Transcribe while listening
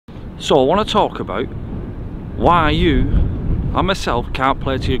So I want to talk about why you and myself can't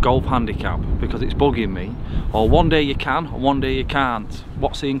play to your golf handicap, because it's bugging me. Or one day you can and one day you can't.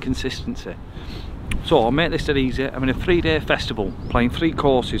 What's the inconsistency? So I'll make this dead easy. I'm in a 3-day festival playing 3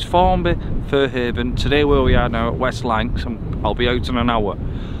 courses: Formby, Fairhaven, today where we are now at West Lancs, and I'll be out in an hour.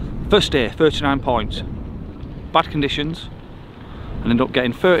 First day, 39 points. Bad conditions, and ended up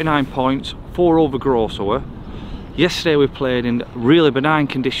getting 39 points, 4 over gross hour. Yesterday we played in really benign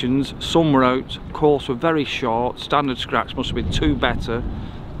conditions, sun were out, course were very short, standard scratch must have been 2 better,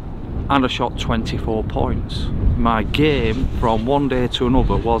 and I shot 24 points. My game from one day to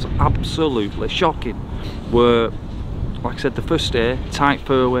another was absolutely shocking. Where, like I said, the first day, tight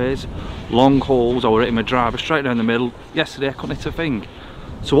fairways, long holes, I were hitting my driver straight down the middle. Yesterday I couldn't hit a thing.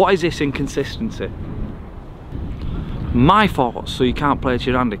 So what is this inconsistency? My thoughts, so you can't play to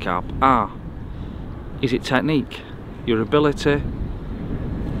your handicap, are: is it technique, your ability?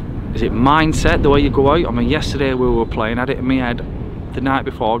 Is it mindset, the way you go out? I mean, yesterday we were playing, I had it in my head the night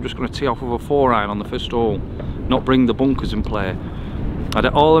before, I'm just going to tee off with a 4-iron on the first hole, not bring the bunkers in play. I had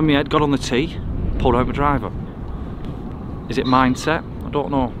it all in my head, got on the tee, pulled out my driver. Is it mindset? I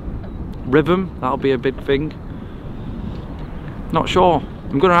don't know. Rhythm, that'll be a big thing. Not sure.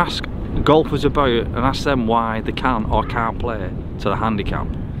 I'm going to ask golfers about it and ask them why they can or can't play to the handicap.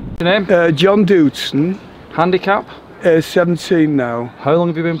 Your name? John Dudson. Handicap? 17 now. How long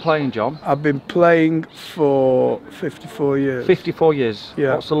have you been playing, John? I've been playing for 54 years. 54 years?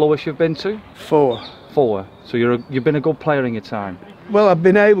 Yeah. What's the lowest you've been to? 4. 4. So you've been a good player in your time? Well, I've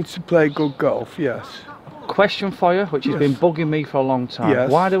been able to play good golf, yes. Question for you, which has been bugging me for a long time.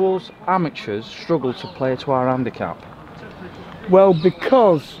 Yes. Why do us amateurs struggle to play to our handicap? Well,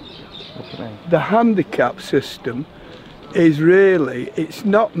 because the handicap system is really, it's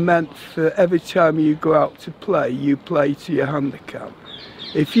not meant for every time you go out to play, you play to your handicap.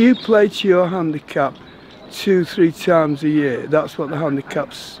 If you play to your handicap 2-3 times a year, that's what the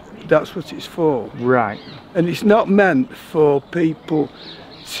handicap's, that's what it's for. Right. And it's not meant for people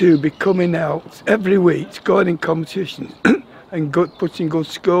to be coming out every week, going in competitions and putting good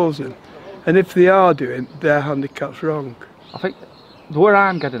scores in. And if they are doing, their handicap's wrong. I think where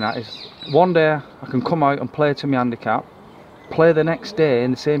I'm getting at is, one day I can come out and play to my handicap, play the next day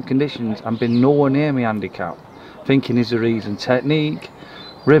in the same conditions and be nowhere near my handicap. Thinking is the reason. Technique,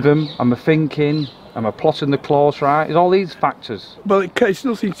 rhythm, am I thinking, am I plotting the claws right? It's all these factors. Well, it's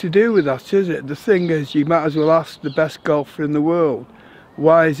nothing to do with that, is it? The thing is, you might as well ask the best golfer in the world,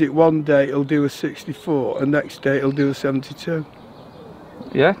 why is it one day he'll do a 64 and next day he'll do a 72?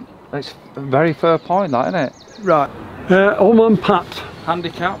 Yeah, that's a very fair point, that, isn't it? Right. I'm Pat.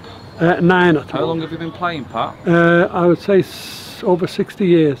 Handicap? 9 at How long have you been playing, Pat? I would say over 60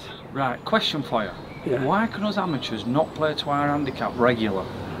 years. Right, question for you. Yeah. Why can us amateurs not play to our handicap regular?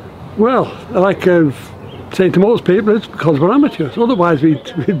 Well, like I've said to most people, it's because we're amateurs. Otherwise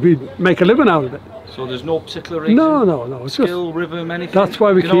we'd make a living out of it. So there's no particular reason? No. It's Skill, just, rhythm, anything? that's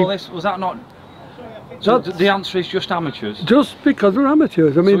why we you know keep... all this? Was that not... So the answer is just amateurs? Just because we're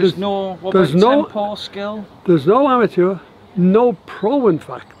amateurs. I mean, so there's no... What there's about no tempo, skill? There's no amateur, no pro in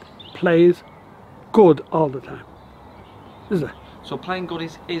fact, plays good all the time. Is it? So playing good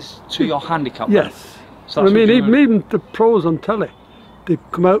is to your handicap? Yes. So I mean, even the pros on telly, they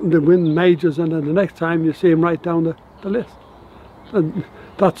come out and they win majors, and then the next time you see them right down the list. And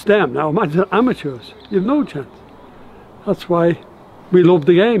that's them. Now imagine amateurs, you've no chance. That's why we love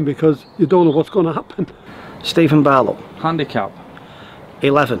the game, because you don't know what's going to happen. Stephen Barlow. Handicap?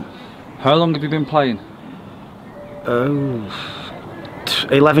 11. How long have you been playing?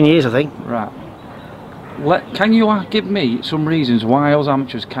 11 years, I think. Right. Can you give me some reasons why us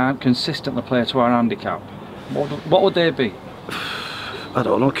amateurs can't consistently play to our handicap? What would they be? I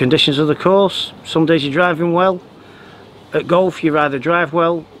don't know, conditions of the course. Some days you're driving well. At golf you either drive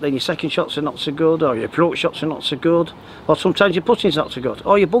well, then your second shots are not so good, or your approach shots are not so good, or sometimes your putting's not so good,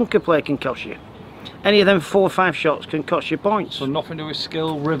 or your bunker play can cost you. Any of them 4 or 5 shots can cost you points. So nothing to do with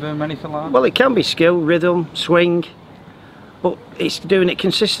skill, rhythm, anything like that? Well, it can be skill, rhythm, swing, but it's doing it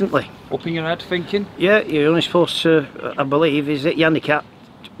consistently. Up in your head thinking? Yeah, you're only supposed to, I believe, is hit your handicap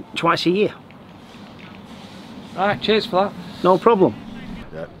twice a year. Right, cheers for that. No problem.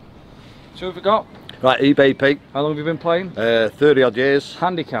 Yeah. So who have we got? Right, eBay Pete. How long have you been playing? 30 odd years.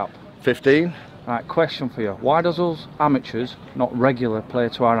 Handicap? 15. Right, question for you. Why does us amateurs not regularly play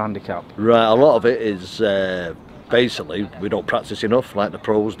to our handicap? Right, a lot of it is basically we don't practice enough like the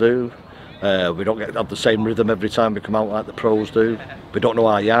pros do. We don't have the same rhythm every time we come out like the pros do. We don't know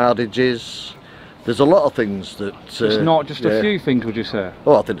our yardage is. There's a lot of things that... it's not just a few things, would you say?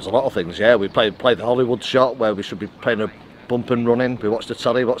 Oh, I think there's a lot of things, yeah. We play the Hollywood shot where we should be playing a bump and running. We watch the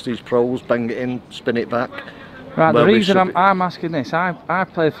telly, watch these pros, bang it in, spin it back. Right, the reason I'm asking this, I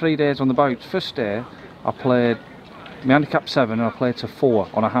played 3 days on the boat. First day, I played my handicap 7 and I played to 4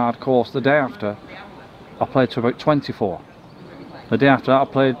 on a hard course. The day after, I played to about 24. The day after that, I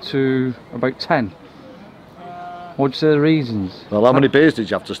played to about 10. What'd you say the reasons? Well, how many beers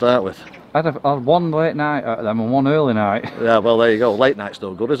did you have to start with? I had one late night out of them and one early night. Yeah, well, there you go. Late night's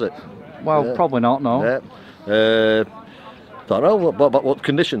no good, is it? Well, yeah. Probably not, no. Yeah. Don't know, what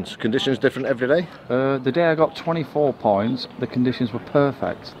conditions? Conditions different every day? The day I got 24 points, the conditions were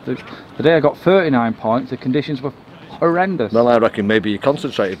perfect. The day I got 39 points, the conditions were horrendous. Well, I reckon maybe you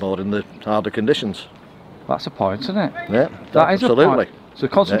concentrated more in the harder conditions. That's a point, isn't it? Yeah, that is absolutely. A point. So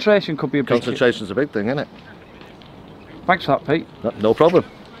concentration could be a big... Concentration's a big thing, isn't it? Thanks for that, Pete. No problem.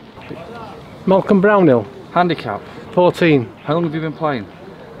 Malcolm Brownhill. Handicap. 14. How long have you been playing?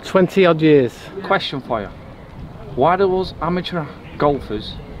 20 odd years. Question for you. Why do us amateur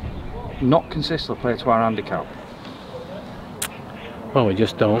golfers not consistently play to our handicap? Well, we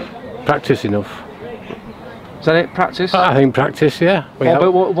just don't practice enough. Is that it, practice? I think practice, yeah.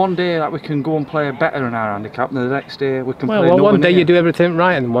 But one day like, we can go and play better in our handicap, and the next day we can play well, one day near. you do everything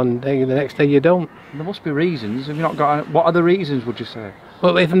right, and the next day you don't. There must be reasons. Have you not got? What are the reasons, would you say?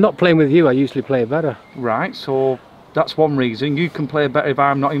 Well, if I'm not playing with you, I usually play better. Right, so that's one reason. You can play better if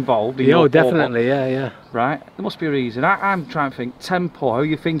I'm not involved. Oh, definitely, yeah. Right, there must be a reason. I'm trying to think, tempo, how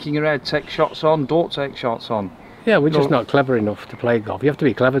you think in your head, take shots on, don't take shots on. Yeah, we're just not clever enough to play golf. You have to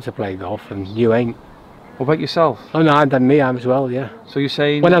be clever to play golf, and you ain't. What about yourself? Oh no, and me as well, yeah. So you're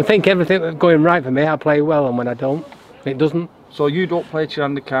saying... When I think everything's going right for me, I play well, and when I don't, it doesn't. So you don't play to your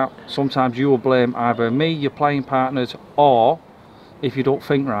handicap, sometimes you will blame either me, your playing partners, or if you don't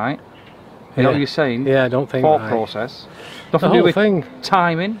think right. You know what you're saying? Yeah, I don't think thought right. process. Nothing to do with thing.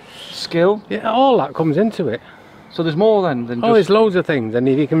 Timing, skill. Yeah, all that comes into it. So there's more than just... Oh, there's loads of things, and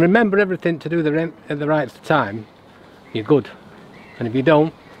if you can remember everything to do at the right time, you're good. And if you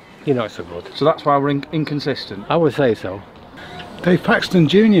don't, you're not so good. So that's why we're inconsistent. I would say so. Dave Paxton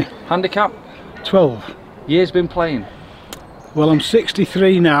Jr. Handicap? 12. Years been playing? Well, I'm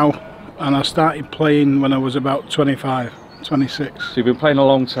 63 now, and I started playing when I was about 25, 26. So you've been playing a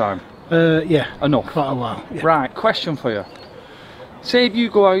long time? Yeah. Enough? Quite a while. Yeah. Right, question for you. Say if you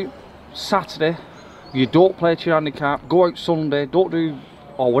go out Saturday, you don't play to your handicap, go out Sunday, don't do,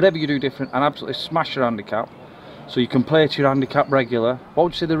 or whatever you do different, and absolutely smash your handicap, so you can play to your handicap regular. What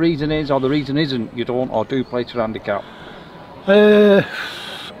would you say the reason is, or the reason isn't you don't or do play to your handicap?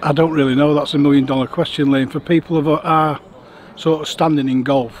 I don't really know. That's $1 million question, Liam. For people of our sort of standing in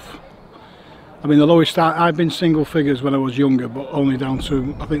golf, I mean, the lowest I've been single figures when I was younger, but only down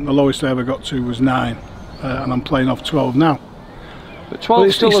to, I think the lowest I ever got to was 9, and I'm playing off 12 now. But 12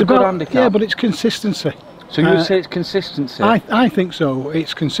 is still a good handicap. Yeah, but it's consistency. So you would say it's consistency? I think so.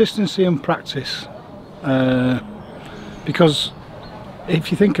 It's consistency and practice. Because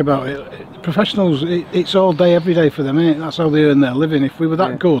if you think about it, professionals, it's all day, every day for them, isn't it? That's how they earn their living. If we were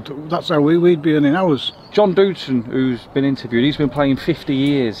that good, that's how we'd be earning ours. John Dudson, who's been interviewed, he's been playing 50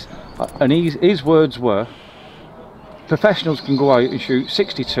 years, and his words were, professionals can go out and shoot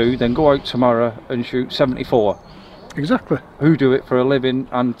 62, then go out tomorrow and shoot 74. Exactly. Who do it for a living,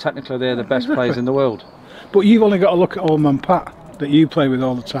 and technically they're the best players in the world. But you've only got to look at old man Pat that you play with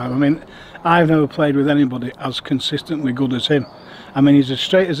all the time. I mean, I've never played with anybody as consistently good as him. I mean, he's as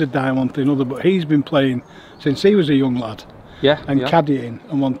straight as a die, one thing or another, but he's been playing since he was a young lad. Yeah. And caddying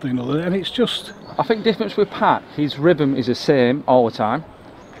and one thing or another, and it's just... I think the difference with Pat, his rhythm is the same all the time.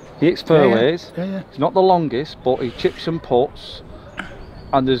 He hits fairways. Yeah. He's not the longest, but he chips and puts.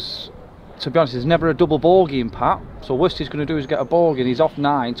 And there's, to be honest, there's never a double bogey in Pat. So worst he's going to do is get a bogey, and he's off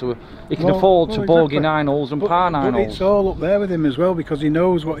 9, so he can afford to bogey 9 holes and par 9 holes. But it's all up there with him as well, because he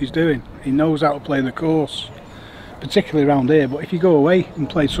knows what he's doing. He knows how to play the course, particularly around here. But if you go away and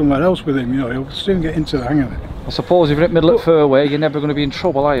play somewhere else with him, you know, he'll soon get into the hang of it. I suppose if you're at middle at fairway, you're never going to be in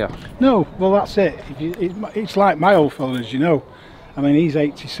trouble, are you? No, well that's it. It's like my old fella, as you know. I mean, he's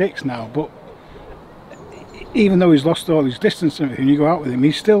 86 now, but even though he's lost all his distance and everything, you go out with him,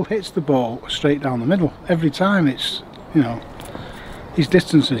 he still hits the ball straight down the middle. Every time it's, you know, his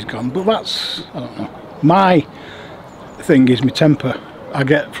distance is gone. But that's, I don't know. My thing is my temper. I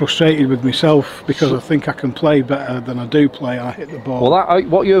get frustrated with myself because I think I can play better than I do play, and I hit the ball.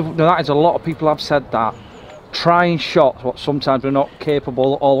 Well, that is a lot of people have said that. Trying shots, what sometimes we're not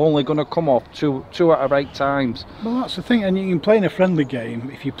capable, or only going to come off two out of 8 times. Well, that's the thing, and you can play in a friendly game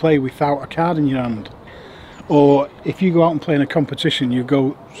if you play without a card in your hand. Or if you go out and play in a competition, you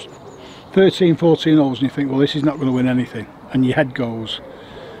go 13, 14 holes and you think, well, this is not going to win anything, and your head goes.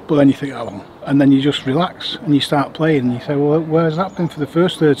 But then you think, oh, well, and then you just relax and you start playing and you say, well, where's that been for the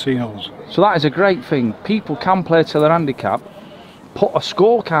first 13 holes? So that is a great thing. People can play to their handicap, put a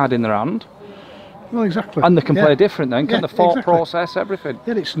scorecard in their hand, well, exactly, and they can play different then, can yeah, the thought exactly. process, everything.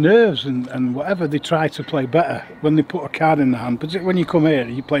 Yeah, it's nerves and whatever. They try to play better when they put a card in the hand, particularly when you come here,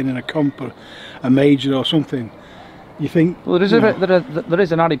 you're playing in a comp or a major or something, you think, well, there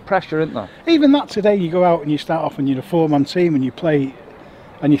is an added pressure, isn't there? even that today, you go out and you start off and you're a 4-man team and you play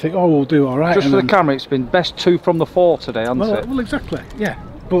and you think, oh, we'll do all right. Just and for then, the camera, it's been best 2 from the 4 today, hasn't it? Well, exactly, yeah.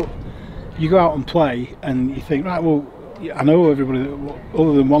 But you go out and play and you think, right, well, I know everybody,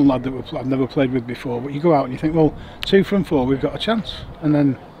 other than one lad that I've never played with before, but you go out and you think, well, 2 from 4, we've got a chance. And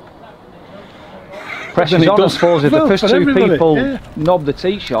then pressure's on, I suppose, if the first 2 people yeah. knob the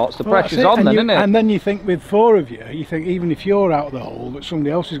tee shots, the Well, pressure's on then, isn't it? And then you think with 4 of you, you think even if you're out of the hole, that somebody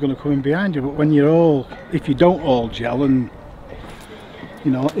else is going to come in behind you. But when you're all, if you don't all gel, and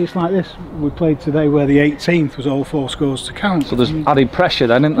you know, it's like this. We played today where the 18th was all 4 scores to count. So there's added pressure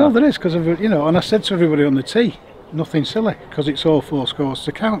then, isn't there? Well, there is, because of, you know, and I said to everybody on the tee, nothing silly, because it's all 4 scores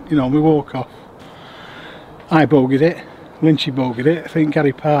to count. You know, we walk off. I bogeyed it, Lynchy bogeyed it, I think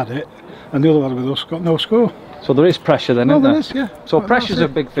Gary parred it, and the other lad with us got no score. So there is pressure then, isn't there there? is, yeah. So But pressure's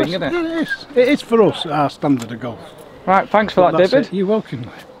that's a big thing, isn't it? Yeah, it is. It is for us, our standard of golf. Right, thanks for that, That's David. it. You're welcome.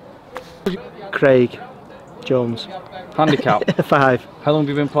 Craig Jones. Handicap. 5. How long have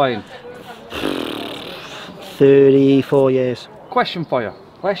you been playing? 34 years. Question for you.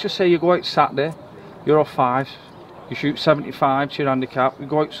 Let's just say you go out Saturday, you're off 5, you shoot 75 to your handicap, you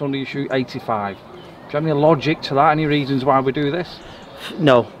go out Sunday, you shoot 85. Do you have any logic to that? Any reasons why we do this?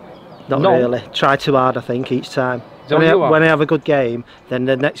 No, not really. Try too hard, I think, each time. When I have a good game, then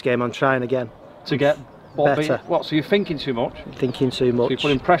the next game I'm trying again. To get what, better. What, so you're thinking too much? Thinking too much. So you're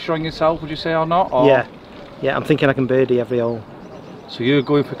putting pressure on yourself, would you say, or not? Or? Yeah. Yeah, I'm thinking I can birdie every hole. So you're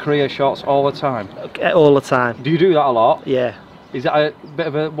going for career shots all the time? All the time. Do you do that a lot? Yeah. Is that a bit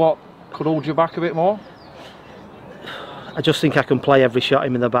of a, what could hold you back a bit more? I just think I can play every shot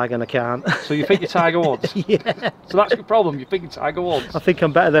in the bag and I can't. So you think you're Tiger Woods? Yeah. So that's your problem, you think you're Tiger Woods? I think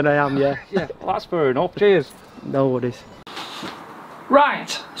I'm better than I am, yeah. Yeah, well, that's fair enough. Cheers. No worries.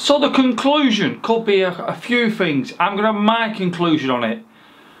 Right, so the conclusion could be a few things. I'm going to have my conclusion on it.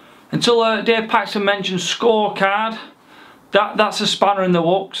 Until Dave Paxton mentioned scorecard, that's a spanner in the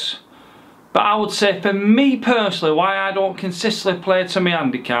works. But I would say for me personally, why I don't consistently play to my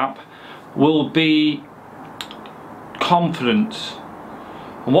handicap will be confidence.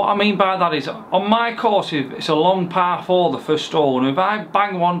 And what I mean by that is, on my course, if it's a long par 4 the first hole, and if I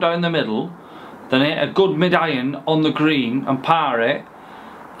bang one down the middle, then hit a good mid-iron on the green and par it,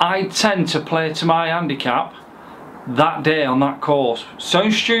 I tend to play to my handicap that day on that course.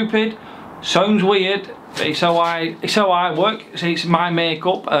 Sounds stupid, sounds weird, but it's how I work, it's my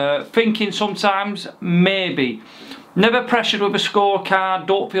makeup. Thinking sometimes, maybe. Never pressured with a scorecard,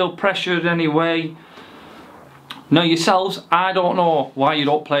 don't feel pressured anyway. Know yourselves, I don't know why you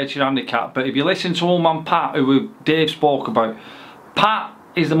don't play to your handicap, but if you listen to old man Pat, who Dave spoke about, Pat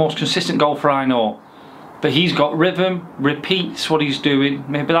is the most consistent golfer I know. But he's got rhythm, repeats what he's doing,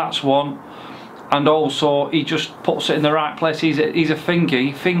 maybe that's one. And also he just puts it in the right place. He's a thinker,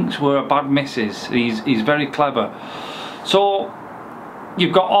 he thinks we're bad misses. He's very clever. So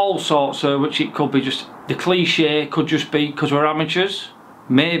you've got all sorts of, which it could be just the cliche, could just be because we're amateurs.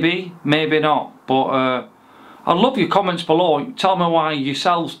 Maybe, maybe not. But I'd love your comments below. Tell me why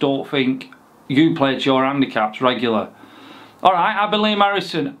yourselves don't think you play to your handicaps regular. Alright, I've been Liam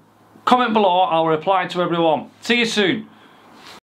Harrison. Comment below, I'll reply to everyone. See you soon.